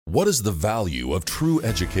What is the value of true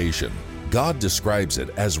education? God describes it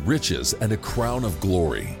as riches and a crown of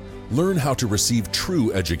glory. Learn how to receive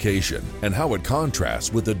true education and how it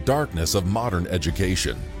contrasts with the darkness of modern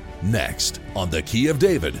education. Next on The Key of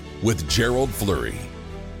David with Gerald Fleury.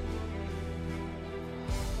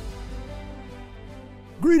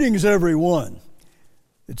 Greetings, everyone.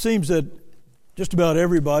 It seems that just about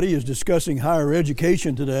everybody is discussing higher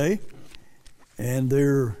education today, and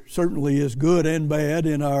there certainly is good and bad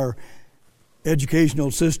in our educational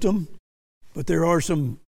system, but there are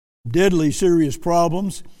some deadly serious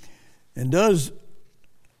problems. And does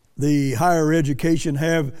the higher education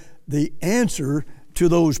have the answer to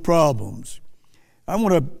those problems? I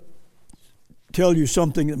want to tell you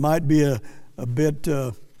something that might be a bit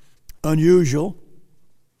unusual,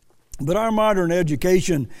 but our modern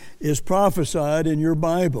education is prophesied in your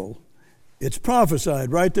Bible. It's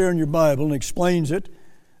prophesied right there in your Bible and explains it.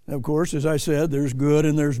 And of course, as I said, there's good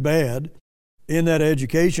and there's bad in that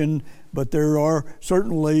education, but there are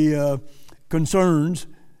certainly concerns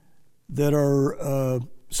that are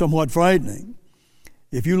somewhat frightening.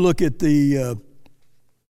 If you look at the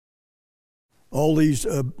all these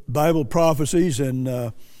Bible prophecies,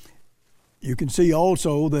 and you can see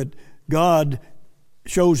also that God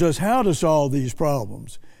shows us how to solve these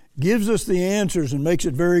problems, gives us the answers and makes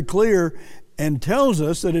it very clear, and tells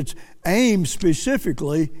us that it's aimed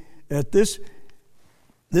specifically at this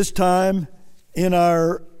time in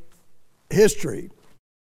our history.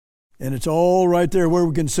 And it's all right there where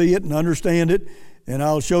we can see it and understand it, and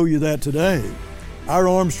I'll show you that today. Our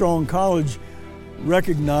Armstrong College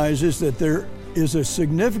recognizes that there is a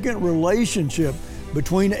significant relationship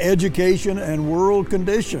between education and world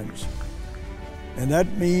conditions. And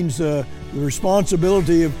that means the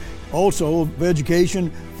responsibility of education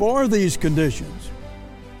for these conditions.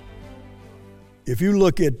 If you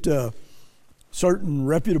look at certain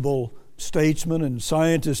reputable statesmen and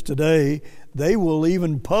scientists today, they will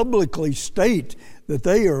even publicly state that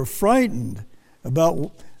they are frightened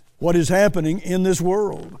about what is happening in this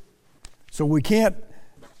world. So we can't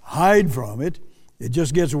hide from it. It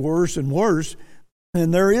just gets worse and worse.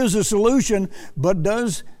 And there is a solution, but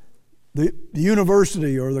does the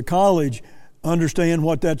university or the college understand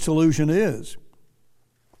what that solution is?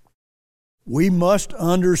 We must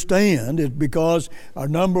understand it, because our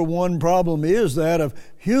number one problem is that of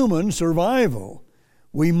human survival.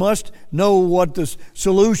 We must know what the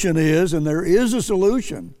solution is, and there is a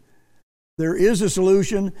solution. There is a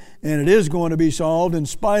solution, and it is going to be solved in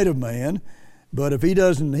spite of man. But if he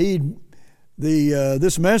doesn't heed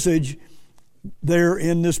this message there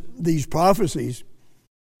in these prophecies,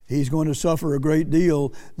 he's going to suffer a great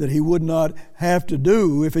deal that he would not have to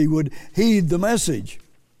do if he would heed the message.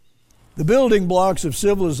 The building blocks of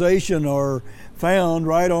civilization are found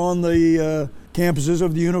right on the campuses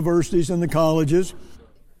of the universities and the colleges,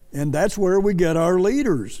 and that's where we get our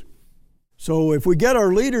leaders. So if we get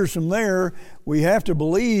our leaders from there, we have to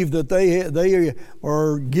believe that they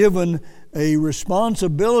are given a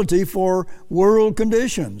responsibility for world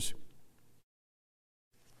conditions.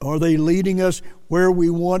 Are they leading us where we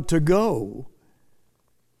want to go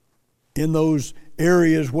in those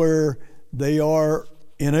areas where they are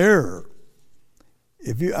in error?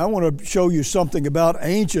 I want to show you something about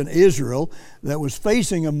ancient Israel that was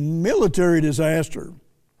facing a military disaster.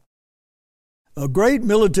 A great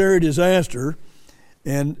military disaster,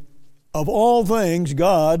 and of all things,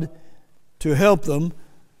 God, to help them,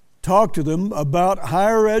 talk to them about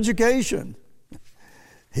higher education.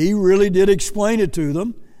 He really did explain it to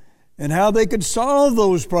them and how they could solve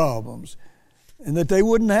those problems, and that they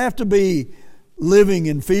wouldn't have to be living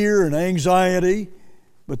in fear and anxiety,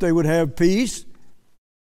 but they would have peace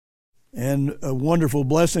and wonderful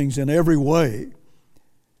blessings in every way.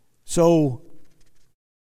 So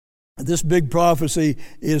this big prophecy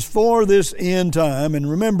is for this end time. And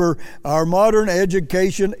remember, our modern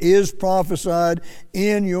education is prophesied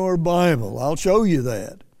in your Bible. I'll show you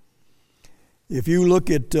that. If you look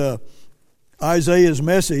at Isaiah's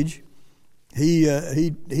message,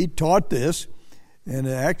 he taught this. And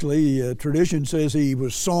actually, tradition says he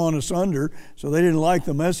was sawn asunder, so they didn't like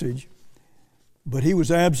the message. But he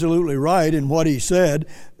was absolutely right in what he said.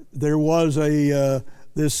 There was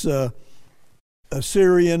this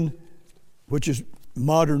Assyrian, which is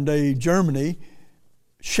modern-day Germany,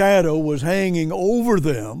 shadow was hanging over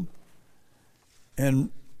them,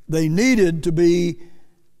 and they needed to be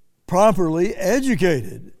properly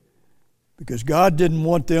educated because God didn't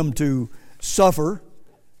want them to suffer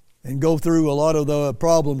and go through a lot of the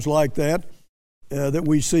problems like that that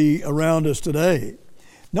we see around us today.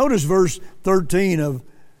 Notice verse 13 of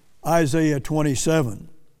Isaiah 27.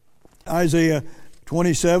 Isaiah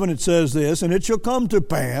 27, it says this, "And it shall come to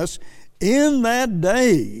pass in that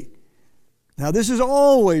day." Now this is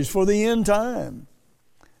always for the end time.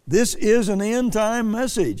 This is an end time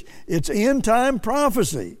message. It's end time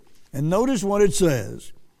prophecy. And notice what it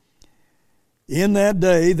says. "In that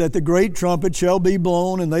day that the great trumpet shall be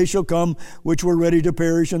blown, and they shall come which were ready to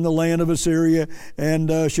perish in the land of Assyria,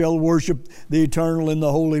 and shall worship the Eternal in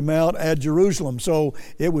the holy mount at Jerusalem." So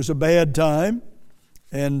it was a bad time,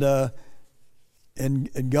 and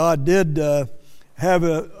God did have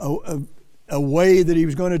a way that He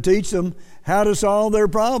was going to teach them how to solve their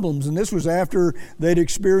problems. And this was after they'd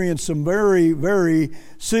experienced some very, very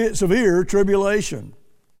severe tribulation.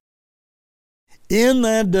 In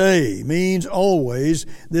that day means always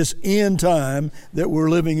this end time that we're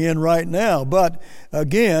living in right now. But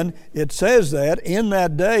again, it says that in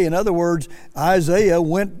that day. In other words, Isaiah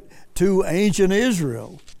went to ancient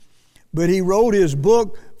Israel. But he wrote his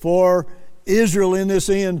book for Israel in this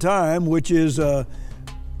end time, which is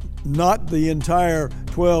not the entire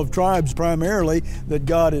 12 tribes primarily that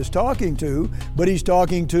God is talking to, but He's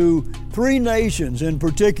talking to 3 nations in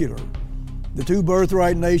particular. The 2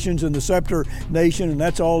 birthright nations and the scepter nation, and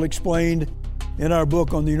that's all explained in our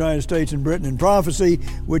book on the United States and Britain in Prophecy,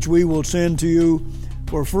 which we will send to you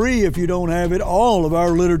for free if you don't have it. All of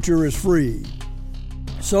our literature is free.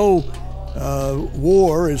 So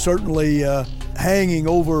war is certainly hanging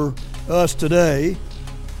over us today.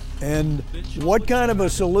 And what kind of a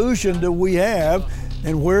solution do we have,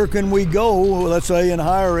 and where can we go, let's say in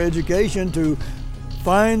higher education, to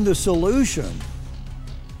find the solution?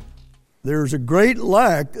 There's a great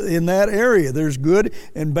lack in that area. There's good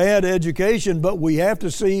and bad education, but we have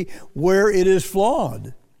to see where it is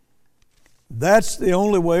flawed. That's the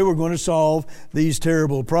only way we're going to solve these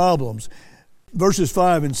terrible problems. Verses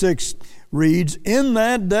 5 and 6 reads, "In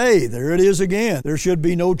that day," there it is again. There should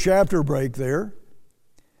be no chapter break there.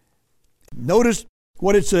 Notice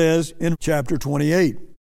what it says in chapter 28.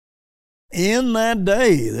 In that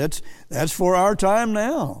day, that's for our time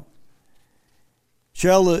now,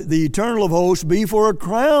 "shall the Eternal of hosts be for a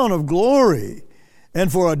crown of glory and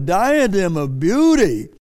for a diadem of beauty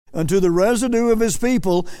unto the residue of His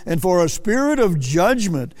people, and for a spirit of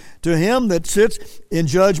judgment to him that sits in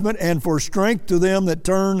judgment, and for strength to them that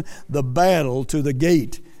turn the battle to the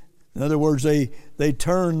gate." In other words, they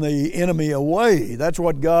turn the enemy away. That's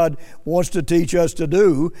what God wants to teach us to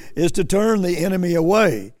do, is to turn the enemy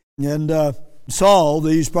away and solve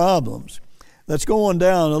these problems. Let's go on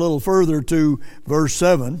down a little further to verse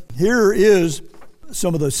 7. Here is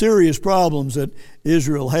some of the serious problems that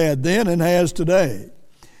Israel had then and has today,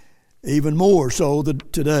 even more so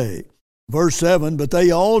today. Verse 7, "But they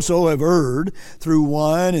also have erred through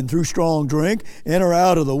wine and through strong drink, and are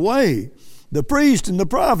out of the way. The priest and the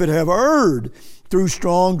prophet have erred through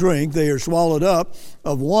strong drink. They are swallowed up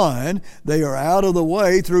of wine. They are out of the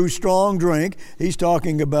way through strong drink." He's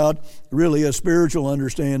talking about really a spiritual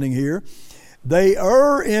understanding here. "They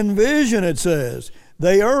err in vision," it says.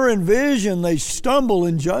 They err in vision. They stumble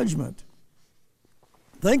in judgment.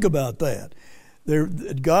 Think about that.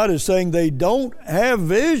 God is saying they don't have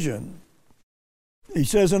vision. He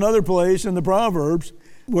says another place in the Proverbs,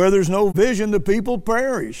 "Where there's no vision, the people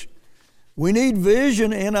perish." We need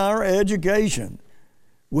vision in our education.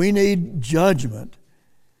 We need judgment.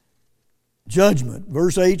 Judgment.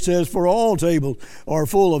 Verse 8 says, "For all tables are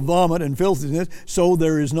full of vomit and filthiness, so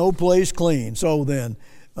there is no place clean." So then,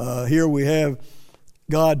 here we have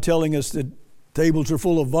God telling us that tables are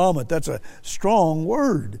full of vomit. That's a strong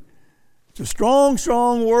word. It's a strong,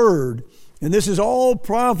 strong word. And this is all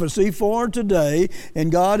prophecy for today, and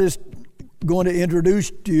God is going to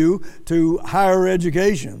introduce you to higher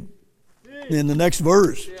education. In the next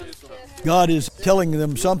verse, God is telling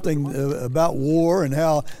them something about war and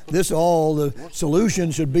how the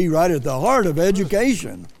solution should be right at the heart of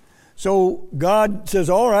education. So God says,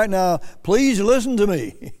 all right, now please listen to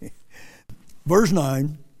me. Verse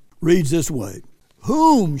 9 reads this way,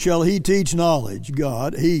 "Whom shall He teach knowledge?"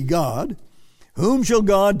 God. "Whom shall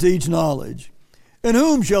God teach knowledge? And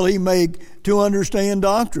whom shall He make to understand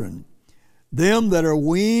doctrine? Them that are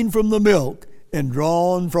weaned from the milk and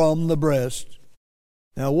drawn from the breast."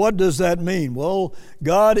 Now, what does that mean? Well,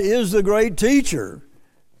 God is the great teacher.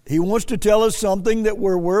 He wants to tell us something that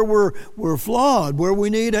where we're flawed, where we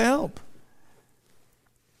need help.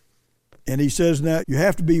 And He says now you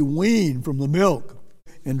have to be weaned from the milk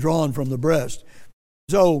and drawn from the breast.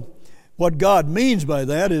 So what God means by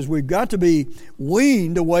that is we've got to be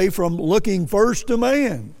weaned away from looking first to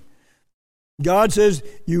man. God says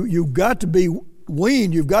you've got to be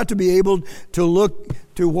weaned. You've got to be able to look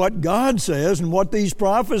to what God says and what these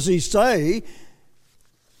prophecies say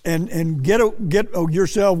and get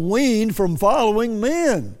yourself weaned from following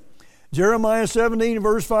men. Jeremiah 17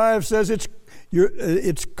 verse 5 says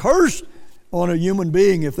it's cursed on a human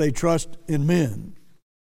being if they trust in men.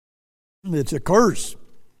 It's a curse.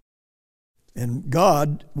 And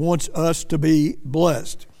God wants us to be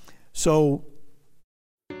blessed. So,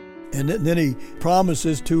 and then he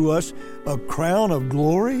promises to us a crown of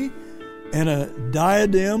glory and a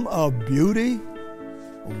diadem of beauty.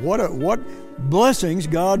 What blessings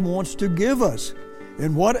God wants to give us,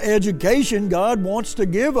 and what education God wants to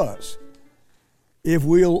give us if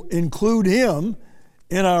we'll include Him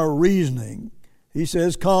in our reasoning. He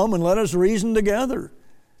says, come and let us reason together.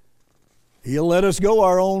 He'll let us go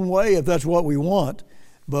our own way if that's what we want,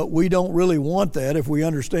 but we don't really want that if we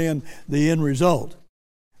understand the end result.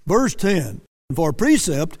 Verse 10, for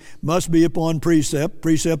precept must be upon precept,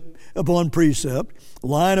 precept upon precept,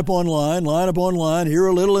 line upon line, line upon line, here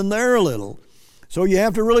a little and there a little. So you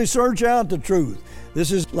have to really search out the truth.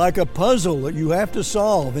 This is like a puzzle that you have to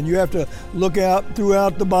solve, and you have to look out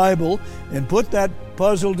throughout the Bible and put that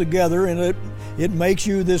puzzle together, and it makes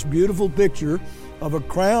you this beautiful picture of a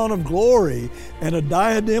crown of glory and a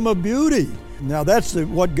diadem of beauty. Now that's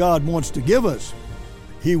what God wants to give us.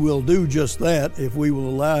 He will do just that if we will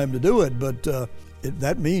allow Him to do it, but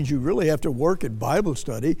that means you really have to work at Bible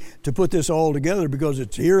study to put this all together, because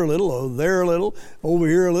it's here a little, over there a little, over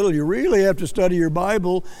here a little. You really have to study your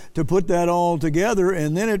Bible to put that all together,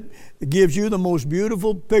 and then it gives you the most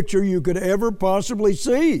beautiful picture you could ever possibly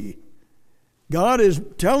see. God is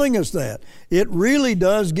telling us that. It really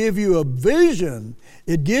does give you a vision.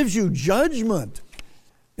 It gives you judgment.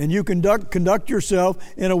 And you conduct yourself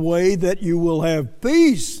in a way that you will have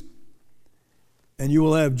peace, and you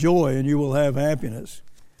will have joy, and you will have happiness.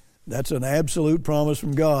 That's an absolute promise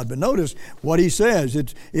from God. But notice what He says.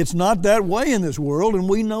 It's not that way in this world, and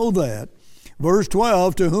we know that. Verse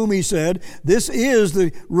 12, to whom He said, this is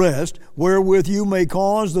the rest wherewith you may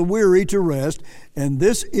cause the weary to rest, and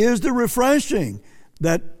this is the refreshing,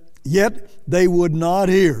 that yet they would not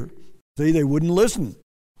hear. See, they wouldn't listen.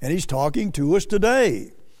 And He's talking to us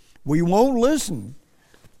today. We won't listen.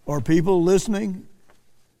 Are people listening?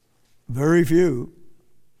 Very few.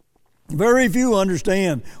 Very few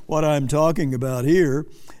understand what I'm talking about here,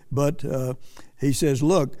 but He says,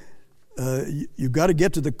 look, you've got to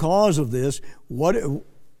get to the cause of this. What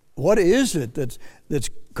is it that's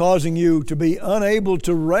causing you to be unable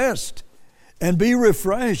to rest and be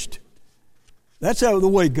refreshed? That's the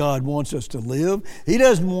way God wants us to live. He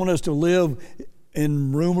doesn't want us to live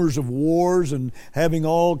in rumors of wars and having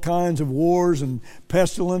all kinds of wars and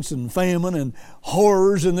pestilence and famine and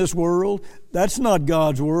horrors in this world. That's not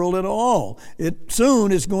God's world at all.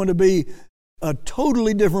 Soon it's going to be a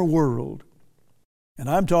totally different world. And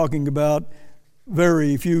I'm talking about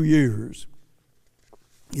very few years.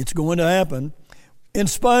 It's going to happen in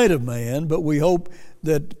spite of man, but we hope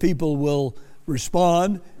that people will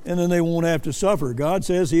respond, and then they won't have to suffer. God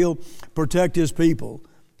says He'll protect His people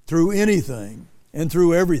through anything and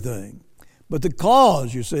through everything. But the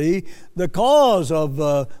cause, you see, the cause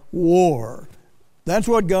of war, that's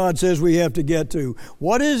what God says we have to get to.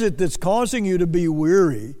 What is it that's causing you to be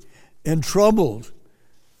weary and troubled?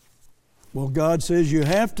 Well, God says you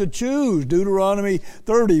have to choose. Deuteronomy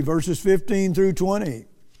 30, verses 15 through 20.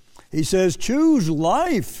 He says, choose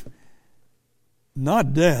life,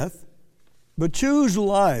 not death, but choose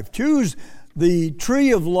life. Choose the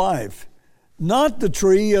tree of life, not the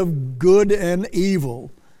tree of good and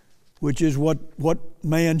evil, which is what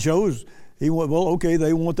man chose. They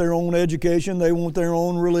want their own education, they want their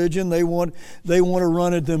own religion, they want to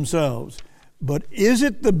run it themselves. But is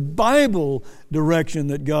it the Bible direction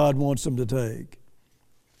that God wants them to take?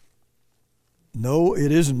 No,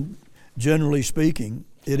 it isn't. Generally speaking,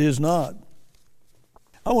 it is not.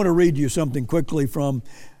 I want to read you something quickly from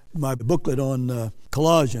my booklet on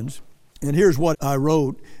Colossians. And here's what I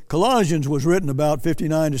wrote. Colossians was written about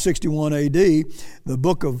 59 to 61 A.D. The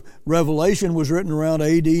book of Revelation was written around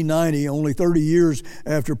A.D. 90, only 30 years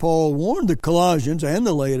after Paul warned the Colossians and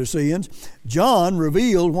the Laodiceans. John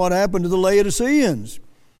revealed what happened to the Laodiceans.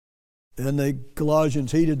 And the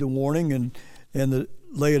Colossians heeded the warning, and the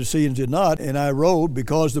Laodiceans did not. And I wrote,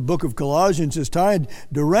 because the book of Colossians is tied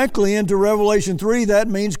directly into Revelation 3, that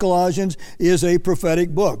means Colossians is a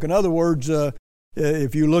prophetic book. In other words,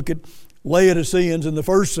 if you look at Laodiceans in the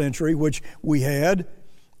first century, which we had,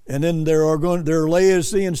 and then there are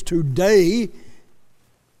Laodiceans today,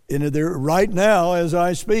 and they're right now as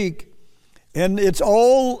I speak, and it's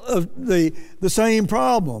all of the same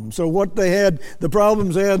problem. So what they had, the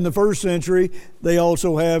problems they had in the first century, they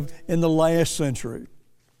also have in the last century.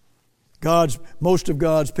 Most of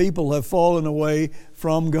God's people have fallen away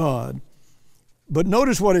from God. But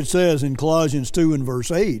notice what it says in Colossians 2 and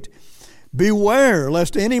verse 8. Beware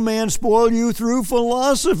lest any man spoil you through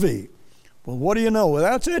philosophy. Well, what do you know? Well,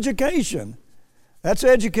 that's education. That's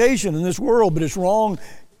education in this world, but it's wrong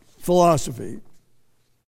philosophy.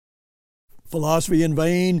 Philosophy in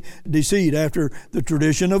vain deceit after the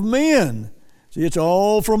tradition of men. See, it's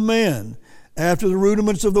all from men, after the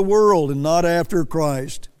rudiments of the world and not after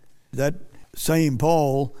Christ. That same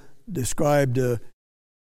Paul described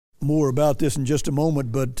more about this in just a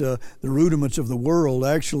moment, but the rudiments of the world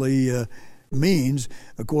actually means,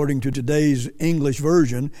 according to today's English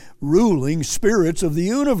version, ruling spirits of the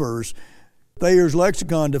universe. Thayer's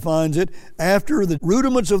lexicon defines it, after the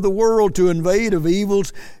rudiments of the world to invade of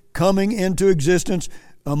evils coming into existence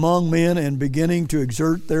among men and beginning to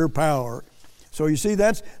exert their power. So you see,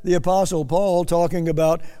 that's the Apostle Paul talking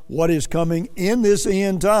about what is coming in this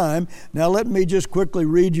end time. Now let me just quickly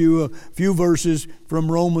read you a few verses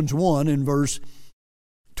from Romans 1 in verse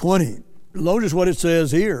 20. Notice what it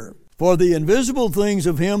says here. For the invisible things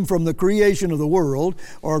of him from the creation of the world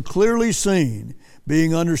are clearly seen,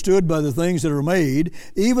 being understood by the things that are made,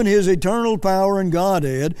 even his eternal power and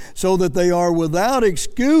Godhead, so that they are without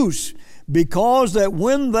excuse, because that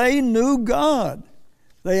when they knew God,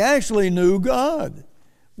 they actually knew God.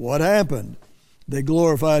 What happened? They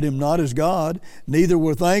glorified him not as God, neither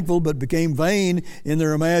were thankful, but became vain in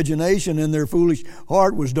their imagination, and their foolish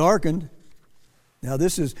heart was darkened. Now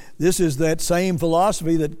this is that same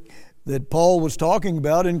philosophy that Paul was talking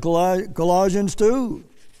about in Colossians 2.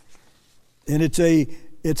 And it's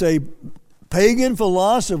a pagan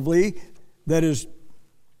philosophy that has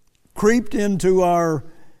creeped into our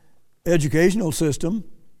educational system,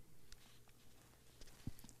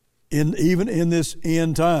 even in this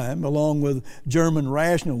end time, along with German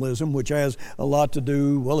rationalism, which has a lot to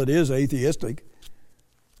do, well, it is atheistic.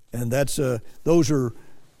 And those are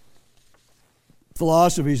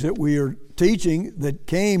philosophies that we are teaching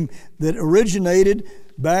that originated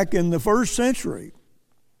back in the first century.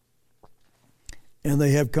 And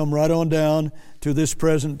they have come right on down to this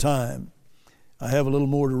present time. I have a little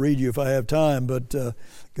more to read you if I have time, but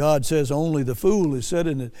God says only the fool has said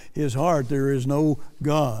in his heart there is no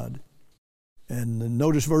God. And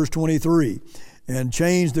notice verse 23. And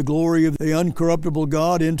changed the glory of the uncorruptible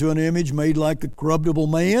God into an image made like the corruptible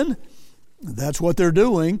man. That's what they're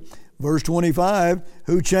doing. Verse 25,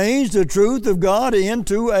 who changed the truth of God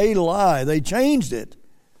into a lie. They changed it.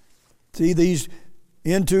 See, these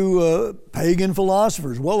into pagan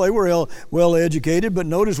philosophers. Well, they were well educated, but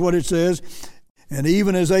notice what it says. And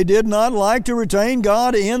even as they did not like to retain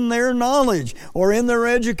God in their knowledge or in their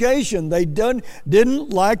education, they didn't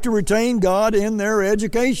like to retain God in their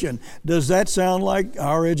education. Does that sound like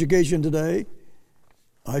our education today?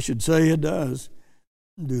 I should say it does.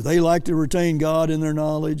 Do they like to retain God in their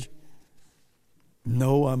knowledge?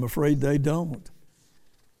 No, I'm afraid they don't.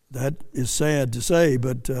 That is sad to say,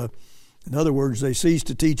 but in other words, they cease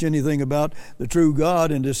to teach anything about the true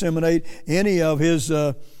God and disseminate any of His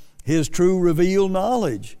true revealed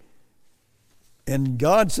knowledge. And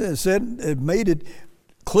God made it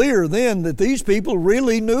clear then that these people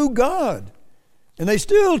really knew God, and they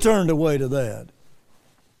still turned away to that.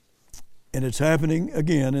 And it's happening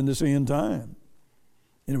again in this end time.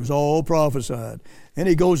 And it was all prophesied. And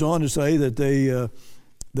he goes on to say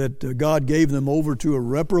that God gave them over to a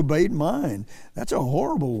reprobate mind. That's a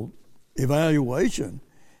horrible evaluation.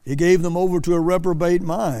 He gave them over to a reprobate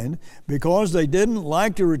mind because they didn't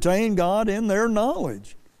like to retain God in their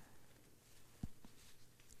knowledge.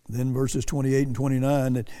 Then verses 28 and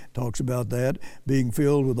 29, it talks about that, being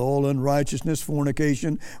filled with all unrighteousness,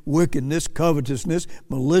 fornication, wickedness, covetousness,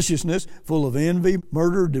 maliciousness, full of envy,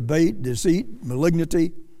 murder, debate, deceit,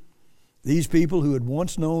 malignity. These people who had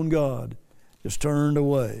once known God just turned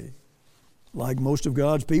away, like most of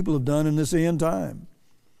God's people have done in this end time.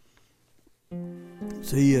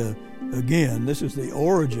 See, again, this is the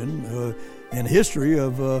origin and history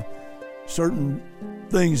of certain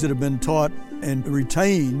things that have been taught and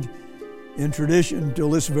retained in tradition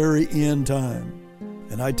till this very end time.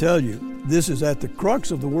 And I tell you, this is at the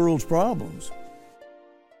crux of the world's problems.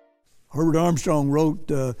 Herbert Armstrong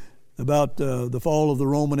wrote about the fall of the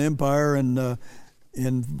Roman Empire, and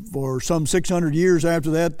for some 600 years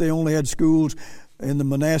after that, they only had schools in the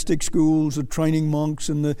monastic schools of training monks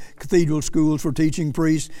and the cathedral schools for teaching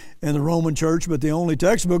priests and the Roman church, but the only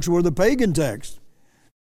textbooks were the pagan texts.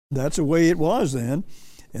 That's the way it was then.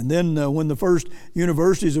 And then when the first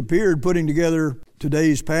universities appeared, putting together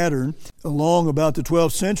today's pattern, along about the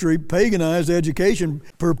 12th century, paganized education,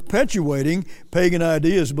 perpetuating pagan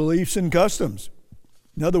ideas, beliefs, and customs.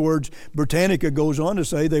 In other words, Britannica goes on to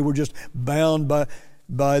say they were just bound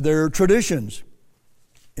by their traditions.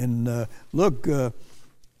 And look, the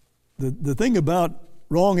thing about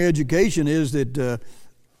wrong education is that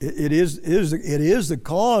it is the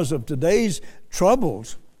cause of today's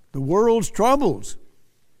troubles, the world's troubles.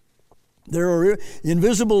 There are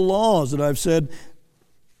invisible laws that I've said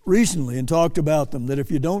recently and talked about them, that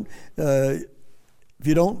if you don't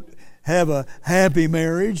have a happy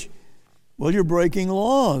marriage, well, you're breaking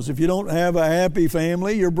laws. If you don't have a happy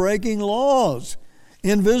family, you're breaking laws.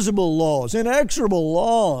 Invisible laws, inexorable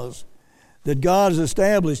laws that God has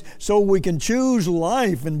established so we can choose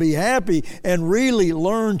life and be happy and really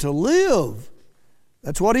learn to live.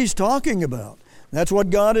 That's what He's talking about. That's what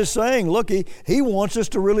God is saying. Look, He wants us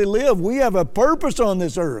to really live. We have a purpose on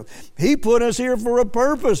this earth. He put us here for a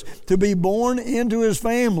purpose, to be born into His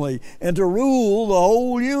family and to rule the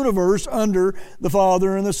whole universe under the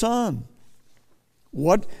Father and the Son.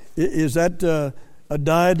 What is that? A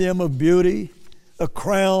diadem of beauty? A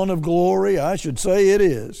crown of glory? I should say it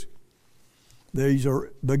is. These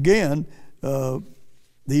are, again,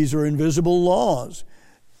 these are invisible laws,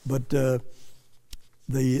 but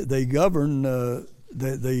they govern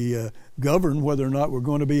govern whether or not we're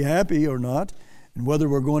going to be happy or not, and whether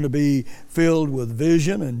we're going to be filled with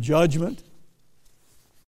vision and judgment.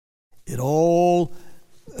 It all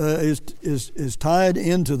is tied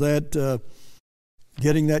into that.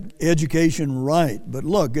 Getting that education right. But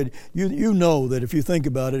look, you know that if you think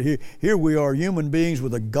about it, here we are, human beings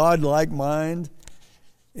with a God-like mind,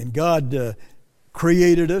 and God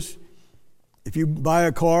created us. If you buy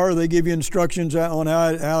a car, they give you instructions on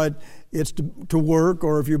how it's to work,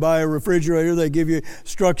 or if you buy a refrigerator, they give you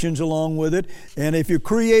instructions along with it. And if you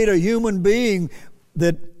create a human being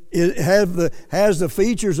that has the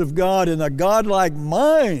features of God and a God-like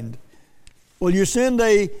mind, well, you send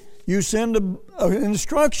an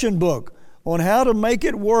instruction book on how to make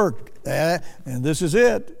it work. And this is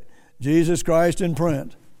it. Jesus Christ in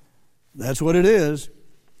print. That's what it is.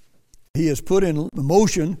 He has put in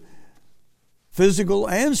motion physical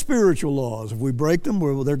and spiritual laws. If we break them,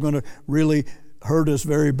 they're going to really hurt us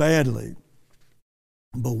very badly.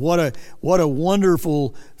 But what a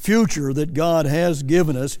wonderful future that God has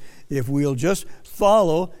given us if we'll just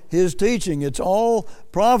follow His teaching. It's all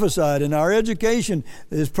prophesied, and our education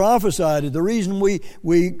is prophesied. The reason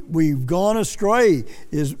we've gone astray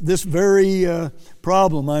is this very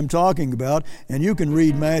problem I'm talking about. And you can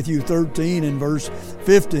read Matthew 13 and verse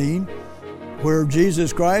 15, where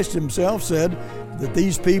Jesus Christ Himself said that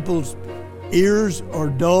these people's ears are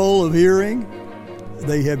dull of hearing.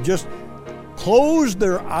 They have just closed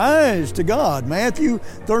their eyes to God. Matthew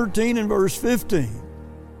 13 and verse 15.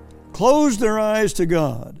 Closed their eyes to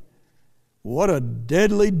God. What a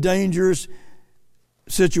deadly, dangerous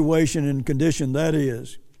situation and condition that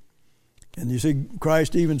is. And you see,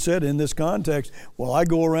 Christ even said in this context, well, I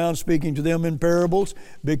go around speaking to them in parables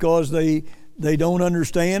because they don't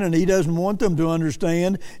understand, and He doesn't want them to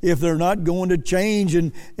understand if they're not going to change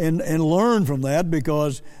and learn from that,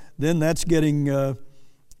 because then that's getting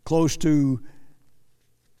close to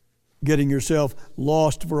getting yourself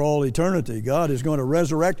lost for all eternity. God is going to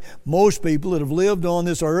resurrect most people that have lived on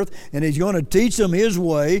this earth, and He's going to teach them His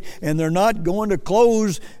way, and they're not going to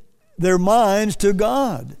close their minds to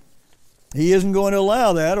God. He isn't going to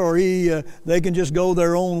allow that, or they can just go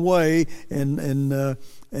their own way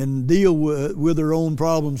and deal with their own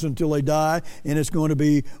problems until they die, and it's going to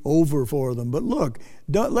be over for them. But look,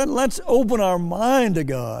 let's open our mind to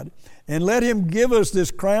God, and let Him give us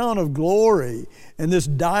this crown of glory and this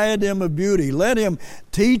diadem of beauty. Let Him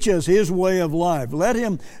teach us His way of life. Let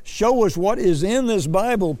Him show us what is in this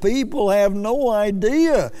Bible. People have no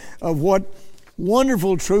idea of what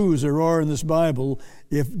wonderful truths there are in this Bible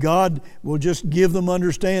if God will just give them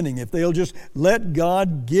understanding, if they'll just let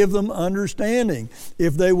God give them understanding,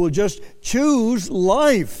 if they will just choose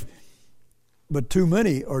life. But too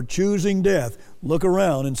many are choosing death. Look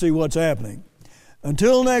around and see what's happening.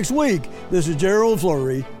 Until next week, this is Gerald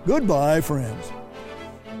Flurry. Goodbye, friends.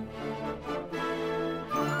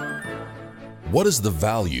 What is the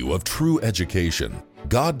value of true education?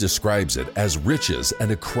 God describes it as riches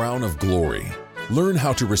and a crown of glory. Learn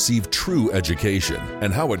how to receive true education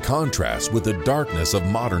and how it contrasts with the darkness of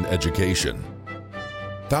modern education.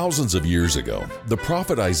 Thousands of years ago, the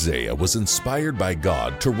prophet Isaiah was inspired by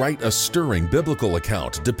God to write a stirring biblical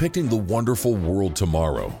account depicting the wonderful world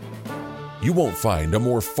tomorrow. You won't find a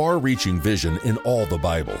more far-reaching vision in all the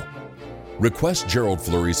Bible. Request Gerald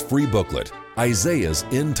Flurry's free booklet, Isaiah's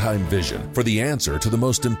End Time Vision, for the answer to the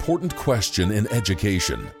most important question in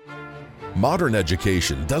education. Modern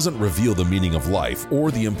education doesn't reveal the meaning of life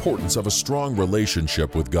or the importance of a strong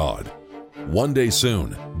relationship with God. One day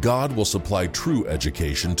soon, God will supply true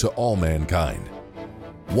education to all mankind.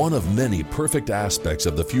 One of many perfect aspects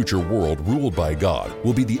of the future world ruled by God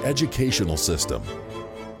will be the educational system.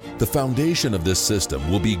 The foundation of this system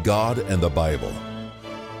will be God and the Bible.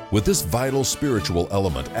 With this vital spiritual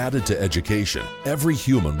element added to education, every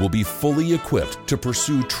human will be fully equipped to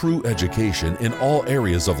pursue true education in all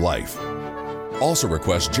areas of life. Also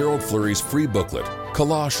request Gerald Flurry's free booklet,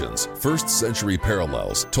 Colossians, First Century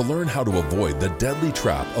Parallels, to learn how to avoid the deadly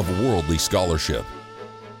trap of worldly scholarship.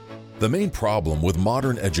 The main problem with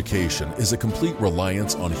modern education is a complete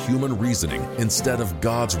reliance on human reasoning instead of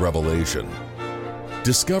God's revelation.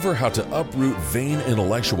 Discover how to uproot vain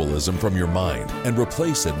intellectualism from your mind and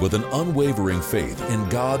replace it with an unwavering faith in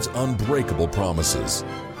God's unbreakable promises.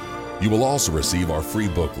 You will also receive our free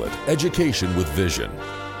booklet, Education with Vision.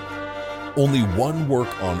 Only one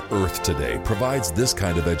work on earth today provides this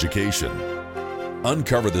kind of education.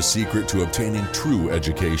 Uncover the secret to obtaining true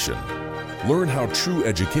education. Learn how true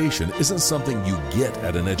education isn't something you get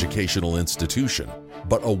at an educational institution,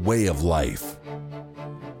 but a way of life.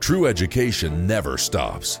 True education never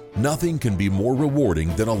stops. Nothing can be more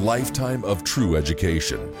rewarding than a lifetime of true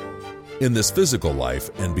education, in this physical life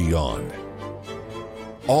and beyond.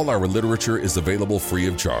 All our literature is available free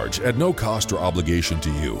of charge at no cost or obligation to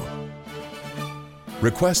you.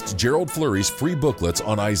 Request Gerald Flurry's free booklets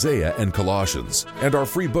on Isaiah and Colossians and our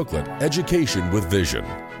free booklet, Education with Vision.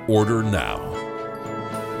 Order now.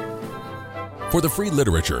 For the free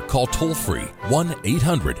literature, call toll-free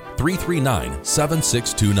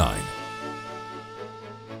 1-800-339-7629.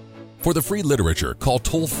 For the free literature, call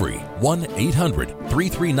toll-free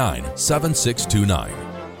 1-800-339-7629.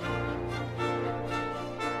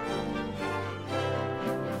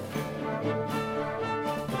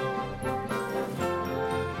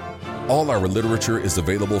 All our literature is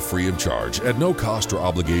available free of charge at no cost or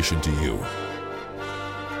obligation to you.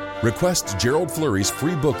 Request Gerald Flurry's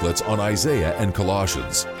free booklets on Isaiah and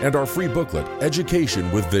Colossians and our free booklet,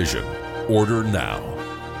 Education with Vision. Order now.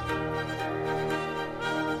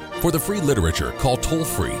 For the free literature, call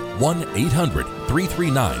toll-free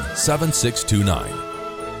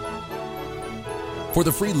 1-800-339-7629. For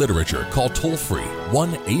the free literature, call toll-free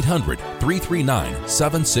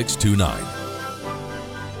 1-800-339-7629.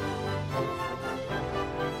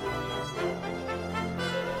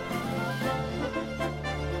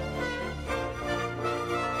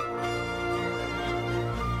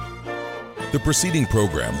 The preceding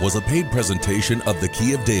program was a paid presentation of the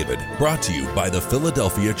Key of David, brought to you by the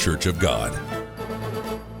Philadelphia Church of God.